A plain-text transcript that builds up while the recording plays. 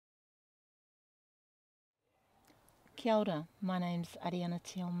Kia ora, my name's Ariana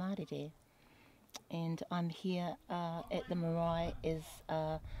Te Ao Marere, and I'm here at the marae as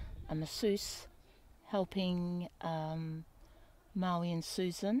a masseuse helping Maui and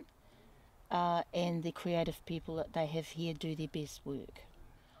Susan and the creative people that they have here do their best work.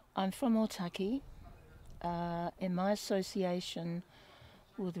 I'm from Otaki, and my association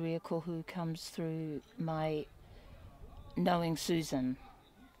with Rēkohu comes through my knowing Susan,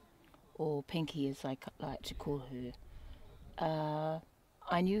 or Pinky as I like to call her.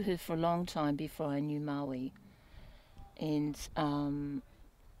 I knew her for a long time before I knew Maui, and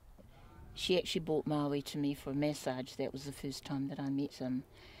she actually brought Maui to me for a massage. That was the first time that I met him,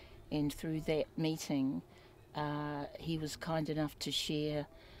 and through that meeting he was kind enough to share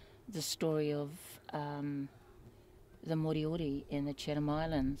the story of the Moriori in the Chatham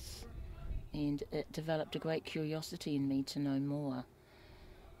Islands, and it developed a great curiosity in me to know more.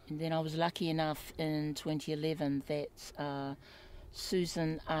 And then I was lucky enough in 2011 that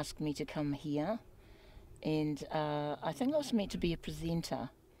Susan asked me to come here, and I think I was meant to be a presenter,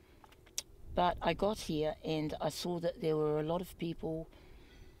 but I got here and I saw that there were a lot of people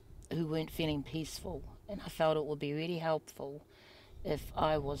who weren't feeling peaceful, and I felt it would be really helpful if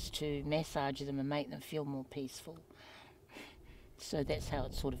I was to massage them and make them feel more peaceful. So that's how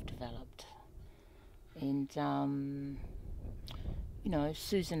it sort of developed. And you know,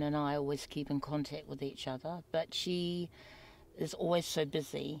 Susan and I always keep in contact with each other, but she is always so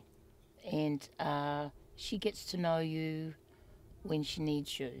busy, and she gets to know you when she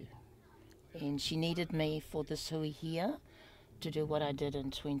needs you. And she needed me for this hui here to do what I did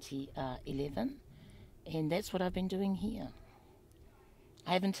in 2011, and that's what I've been doing here.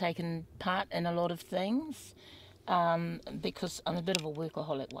 I haven't taken part in a lot of things because I'm a bit of a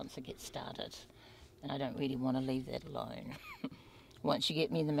workaholic once I get started, and I don't really want to leave that alone. Once you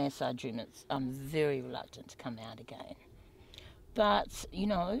get me in the massage room, I'm very reluctant to come out again. But, you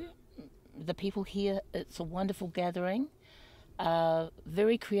know, the people here, it's a wonderful gathering.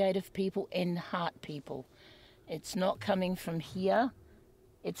 Very creative people and heart people. It's not coming from here,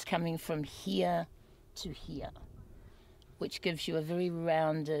 it's coming from here to here, which gives you a very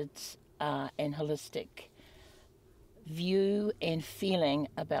rounded and holistic view and feeling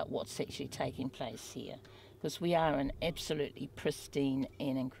about what's actually taking place here. Because we are in absolutely pristine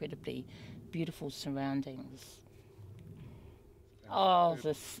and incredibly beautiful surroundings. Oh,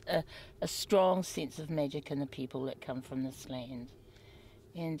 a strong sense of magic in the people that come from this land.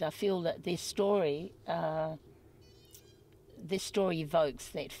 And I feel that their story evokes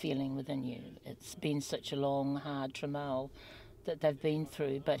that feeling within you. It's been such a long, hard tramal that they've been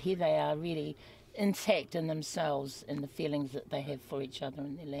through, but here they are really intact in themselves and the feelings that they have for each other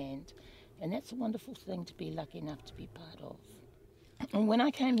and their land. And that's a wonderful thing to be lucky enough to be part of. And when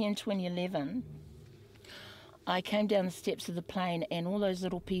I came here in 2011, I came down the steps of the plane, and all those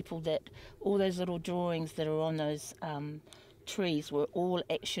little people all those little drawings that are on those trees were all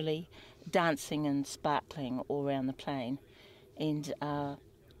actually dancing and sparkling all around the plane. And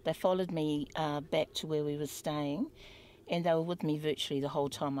they followed me back to where we were staying, and they were with me virtually the whole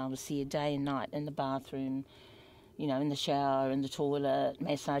time I was here, day and night, in the bathroom, you know, in the shower, in the toilet,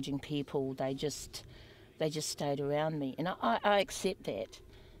 massaging people. They just stayed around me. And I accept that,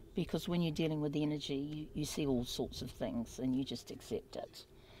 because when you're dealing with energy, you see all sorts of things and you just accept it.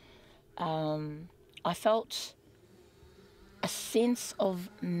 I felt a sense of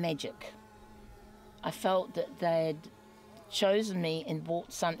magic. I felt that they'd chosen me and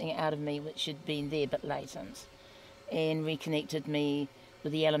brought something out of me which had been there but latent, and reconnected me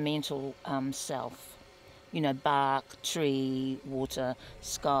with the elemental self. You know, bark, tree, water,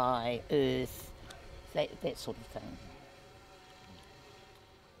 sky, earth, that sort of thing.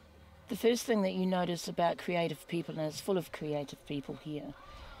 The first thing that you notice about creative people, and it's full of creative people here,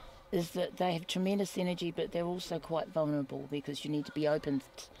 is that they have tremendous energy, but they're also quite vulnerable, because you need to be open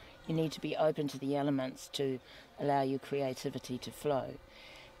to the elements to allow your creativity to flow.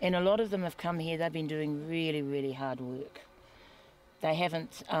 And a lot of them have come here, they've been doing really, really hard work. They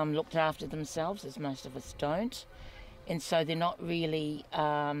haven't looked after themselves, as most of us don't, and so they're not really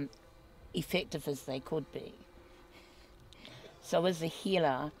effective as they could be. So as a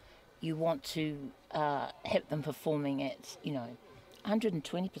healer, you want to have them performing at,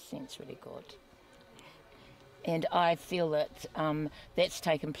 120% is really good. And I feel that that's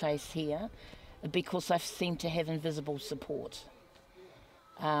taken place here because I seem to have invisible support.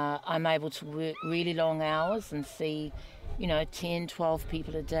 I'm able to work really long hours and see 10, 12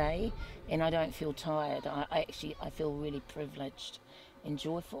 people a day, and I don't feel tired. I feel really privileged and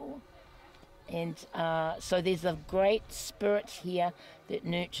joyful. And so there's a great spirit here that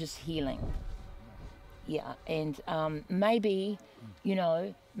nurtures healing. here. And maybe, you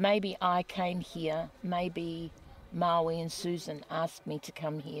know, maybe I came here, maybe Maui and Susan asked me to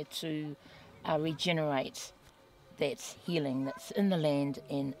come here to regenerate that healing that's in the land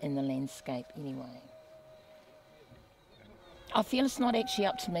and in the landscape anyway. I feel it's not actually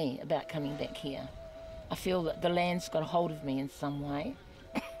up to me about coming back here. I feel that the land's got a hold of me in some way.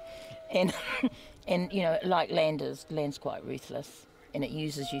 and you know, like land's quite ruthless, and it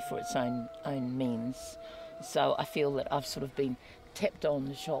uses you for its own means. So I feel that I've sort of been tapped on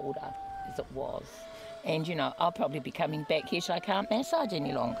the shoulder, as it was. And, you know, I'll probably be coming back here so I can't massage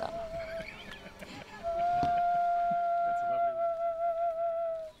any longer.